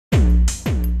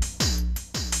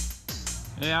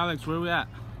Hey Alex, where we at?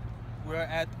 We're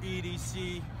at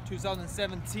EDC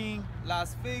 2017,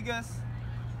 Las Vegas.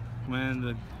 Man,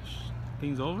 the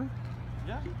thing's over?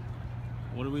 Yeah.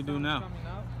 What do we do now?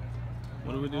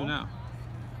 What do we do home? now?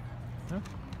 Huh?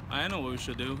 I know what we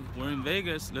should do. We're in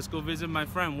Vegas. Let's go visit my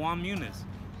friend Juan Muniz.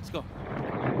 Let's go.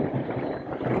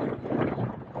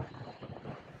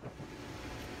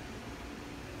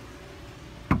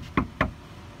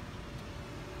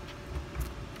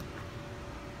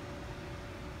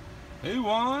 Hey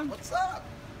Juan. What's up?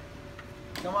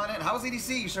 Come on in. How was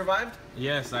EDC? You survived?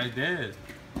 Yes, I did.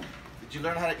 Did you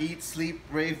learn how to eat, sleep,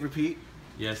 rave, repeat?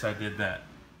 Yes, I did that.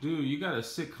 Dude, you got a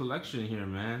sick collection here,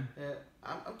 man. Yeah,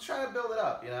 I'm trying to build it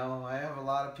up, you know. I have a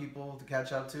lot of people to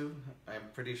catch up to. I'm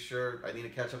pretty sure I need to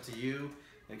catch up to you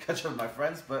and catch up with my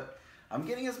friends, but I'm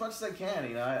getting as much as I can,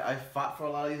 you know. I fought for a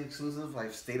lot of these exclusives.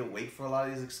 I've stayed awake for a lot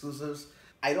of these exclusives.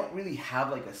 I don't really have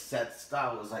like a set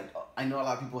style. It's like, I know a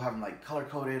lot of people have them like color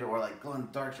coded or like glow in the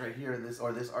darks right here and this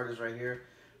artist right here.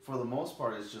 For the most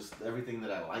part, it's just everything that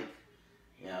I like.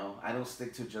 You know, I don't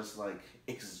stick to just like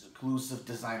exclusive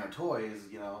designer toys.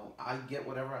 You know, I get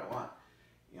whatever I want.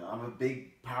 You know, I'm a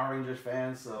big Power Rangers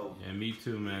fan, so. Yeah, me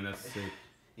too, man. That's sick.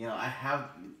 You know, I have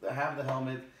the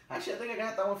helmet. Actually, I think I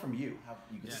got that one from you.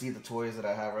 You can see the toys that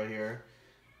I have right here.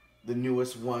 The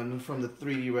newest one from the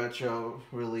 3D Retro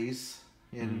release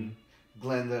in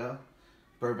Glendale,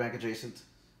 Burbank adjacent.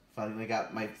 Finally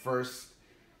got my first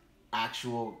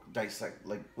actual dissect,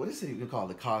 like, what is it you can call it?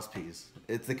 The cause piece.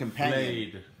 It's the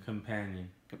companion. Flayed companion.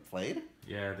 Flayed?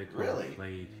 Yeah, they call it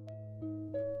flayed.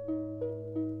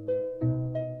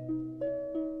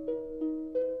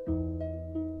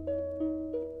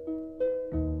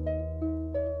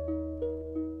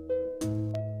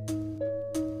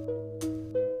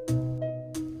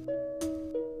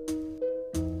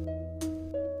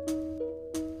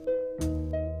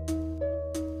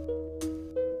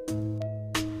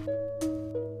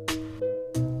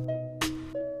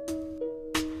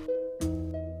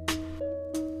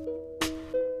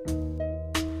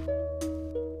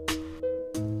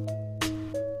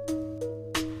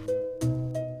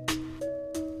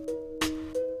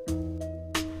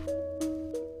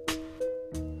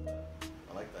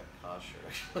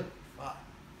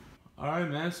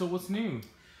 Alright, man, so what's new?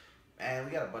 And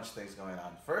we got a bunch of things going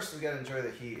on. First, we got to enjoy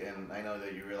the heat, and I know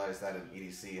that you realize that in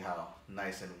EDC how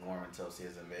nice and warm and toasty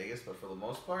it is in Vegas, but for the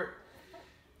most part,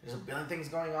 there's a billion things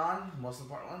going on. Most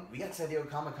important one, we got San Diego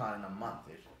Comic-Con in a month.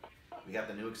 We got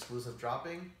the new exclusive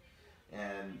dropping,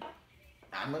 and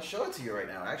I'm going to show it to you right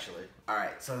now, actually.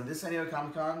 Alright, so this San Diego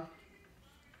Comic-Con,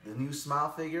 the new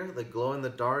Smile figure, the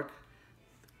glow-in-the-dark,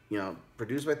 you know,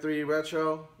 produced by 3D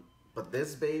Retro. But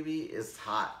this baby is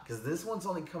hot because this one's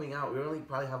only coming out. We only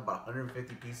probably have about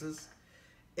 150 pieces,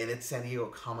 and it's San Diego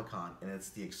Comic-Con, and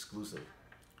it's the exclusive.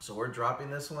 So we're dropping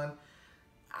this one.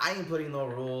 I ain't putting no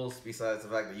rules besides the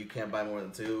fact that you can't buy more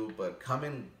than 2. But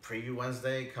coming preview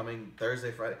Wednesday, coming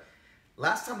Thursday, Friday.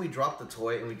 Last time we dropped the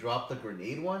toy and we dropped the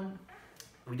grenade one,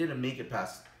 we didn't make it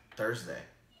past Thursday.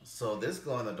 So this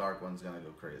glow-in-the-dark one's gonna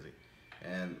go crazy.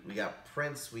 And we got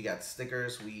prints, we got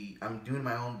stickers, I'm doing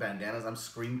my own bandanas, I'm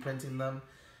screen printing them.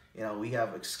 You know, we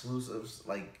have exclusives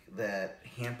like that,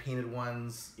 hand-painted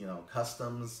ones, you know,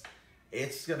 customs.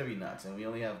 It's gonna be nuts, and we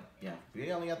only have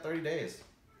 30 days.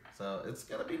 So it's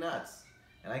gonna be nuts.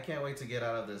 And I can't wait to get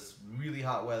out of this really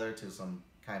hot weather to some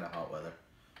kind of hot weather.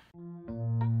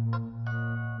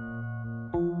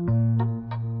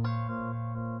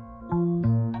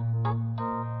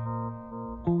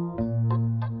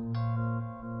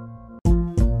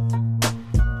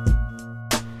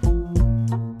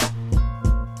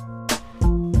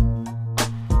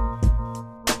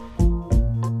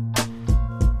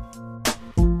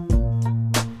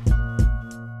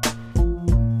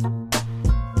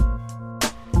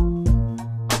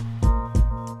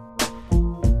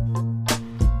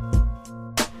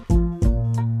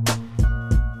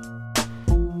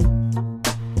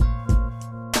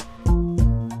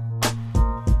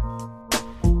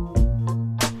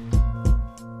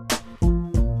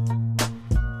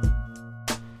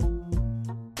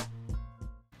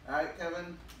 Alright,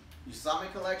 Kevin, you saw my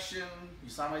collection, you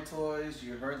saw my toys,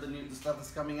 you heard the stuff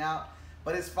that's coming out,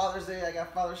 but it's Father's Day, I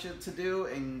got fathership to do,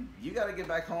 and you gotta get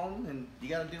back home, and you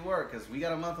gotta do work, because we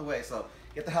got a month away, so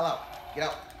get the hell out. Get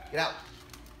out. Get out.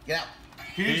 Get out.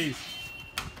 Peace.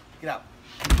 Get out.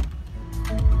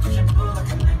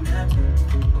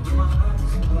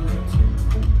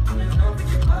 I'm in love with